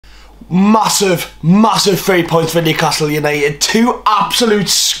Massive 3 points for Newcastle United. Two absolute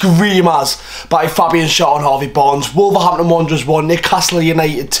screamers by Fabian, Schar and Harvey Barnes. Wolverhampton Wanderers 1, Newcastle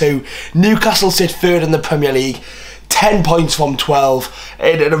United 2. Newcastle sit third in the Premier League. 10 points from 12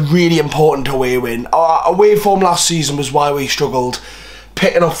 in a really important away win. Our away form last season was why we struggled.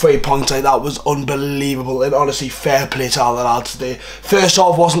 Picking up 3 points like that was unbelievable, and honestly fair play to all the lads today. First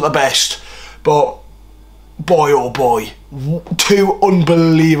half wasn't the best, but boy oh boy, two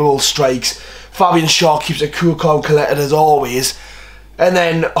unbelievable strikes. Fabian Schar keeps a cool, calm, collected as always, and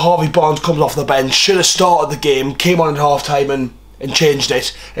then Harvey Barnes comes off the bench. Should have started the game, came on at half time and changed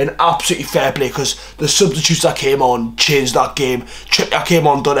it, and absolutely fair play, because the substitutes that came on changed that game. That came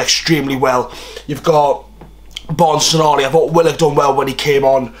on, done extremely well. You've got Barnes and Sonali. I thought Willock done well when he came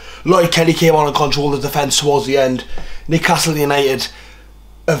on. Lloyd Kelly came on and controlled the defence towards the end. Newcastle United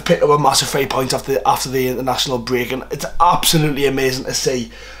have picked up a massive 3 points after the international break, and it's absolutely amazing to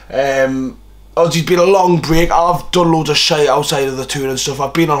see. It's been a long break. I've done loads of shit outside of the tune and stuff.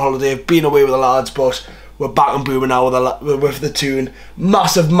 I've been on holiday, I've been away with the lads, but we're back and booming now with the tune.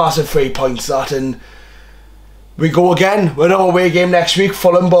 Massive 3 points that, and we go again. We're on an away game next week,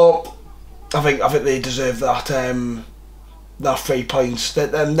 Fulham, but I think they deserve that. That 3 points,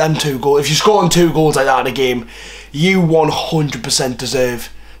 them 2 goals. If you're scoring 2 goals like that in a game, you 100% deserve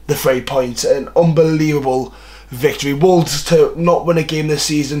the 3 points. An unbelievable victory. Wolves to not win a game this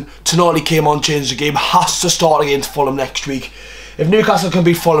season. Tonali came on, changed the game. Has to start against Fulham next week. If Newcastle can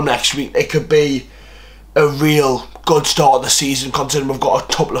beat Fulham next week, it could be a real good start of the season, considering we've got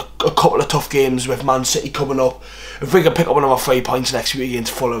a couple of tough games with Man City coming up. If we can pick up another 3 points next week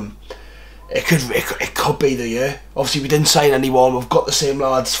against Fulham, it could be the year. Obviously we didn't sign anyone, we've got the same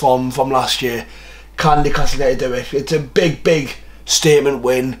lads from last year. Can Newcastle United do it? It's a big statement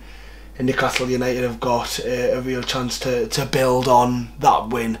win, and Newcastle United have got a real chance to build on that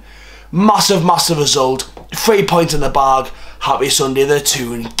win. Massive result, 3 points in the bag. Happy Sunday, the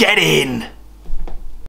tune, get in!